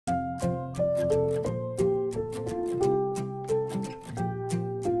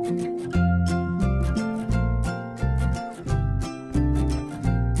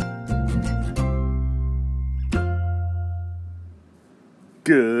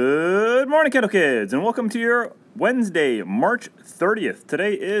Good morning, Kendall Kids, and welcome to your Wednesday, March 30th.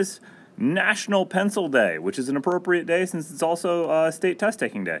 Today is National Pencil Day, which is an appropriate day since it's also State Test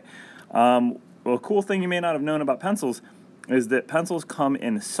Taking Day. A cool thing you may not have known about pencils is that pencils come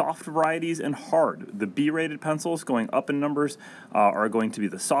in soft varieties and hard. The B-rated pencils, going up in numbers, are going to be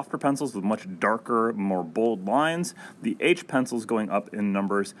the softer pencils with much darker, more bold lines. The H pencils, going up in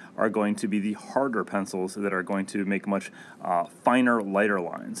numbers, are going to be the harder pencils that are going to make much finer, lighter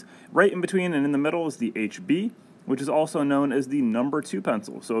lines. Right in between and in the middle is the HB, which is also known as the number 2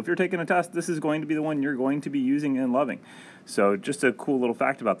 pencil. So if you're taking a test, this is going to be the one you're going to be using and loving. So just a cool little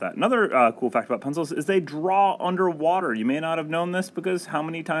fact about that. Another cool fact about pencils is they draw underwater. You may not have known this because how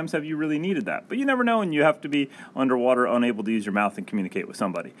many times have you really needed that? But you never know, and you have to be underwater, unable to use your mouth and communicate with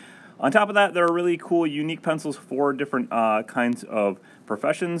somebody. On top of that, there are really cool, unique pencils for different kinds of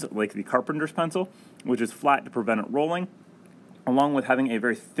professions, like the carpenter's pencil, which is flat to prevent it rolling, along with having a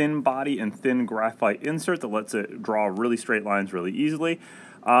very thin body and thin graphite insert that lets it draw really straight lines really easily.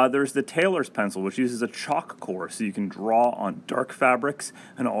 There's the tailor's pencil, which uses a chalk core, so you can draw on dark fabrics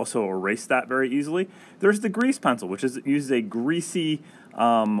and also erase that very easily. There's the grease pencil, which uses a greasy,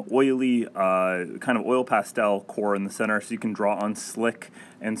 oily, kind of oil pastel core in the center, so you can draw on slick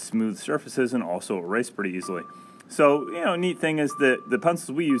and smooth surfaces and also erase pretty easily. So, neat thing is that the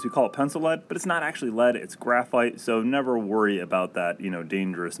pencils we use, we call it pencil lead, but it's not actually lead, it's graphite, so never worry about that,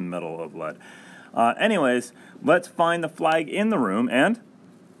 dangerous metal of lead. Anyways, let's find the flag in the room, and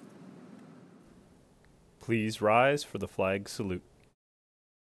please rise for the flag salute.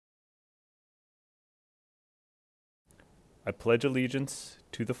 I pledge allegiance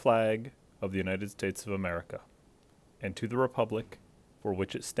to the flag of the United States of America, and to the republic for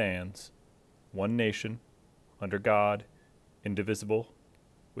which it stands, one nation, under God, indivisible,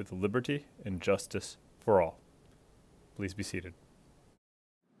 with liberty and justice for all. Please be seated.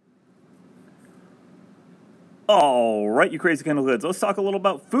 all right, you crazy Kendall Kids, let's talk a little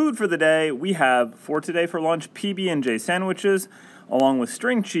about food for the day. We have, for today for lunch, PB&J sandwiches, along with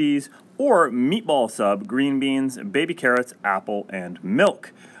string cheese, or meatball sub, green beans, baby carrots, apple, and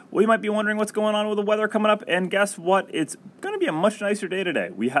milk. Well, you might be wondering what's going on with the weather coming up, and guess what? It's going to be a much nicer day today.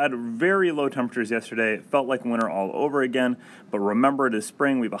 We had very low temperatures yesterday. It felt like winter all over again, but remember, it is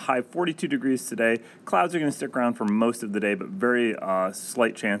spring. We have a high of 42 degrees today. Clouds are going to stick around for most of the day, but very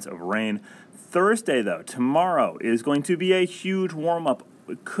slight chance of rain. Thursday, though, tomorrow, is going to be a huge warm-up.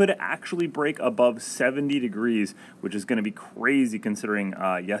 It could actually break above 70 degrees, which is going to be crazy considering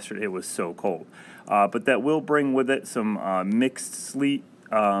yesterday was so cold. But that will bring with it some mixed sleet,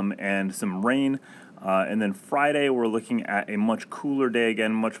 and some rain, and then Friday we're looking at a much cooler day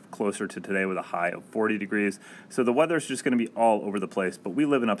again, much closer to today with a high of 40 degrees. So the weather's just going to be all over the place, but we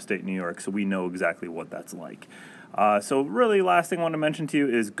live in upstate New York, so we know exactly what that's like. So really, last thing I want to mention to you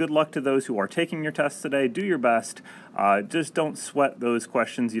is good luck to those who are taking your tests today. Do your best. Just don't sweat those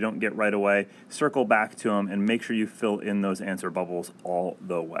questions you don't get right away. Circle back to them and make sure you fill in those answer bubbles all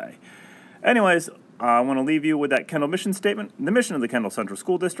the way. Anyways, I want to leave you with that Kendall mission statement. The mission of the Kendall Central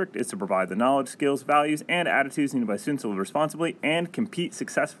School District is to provide the knowledge, skills, values, and attitudes needed by students to live responsibly and compete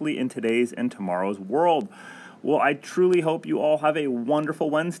successfully in today's and tomorrow's world. Well, I truly hope you all have a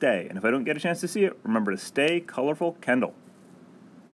wonderful Wednesday. And if I don't get a chance to see it, remember to stay colorful, Kendall.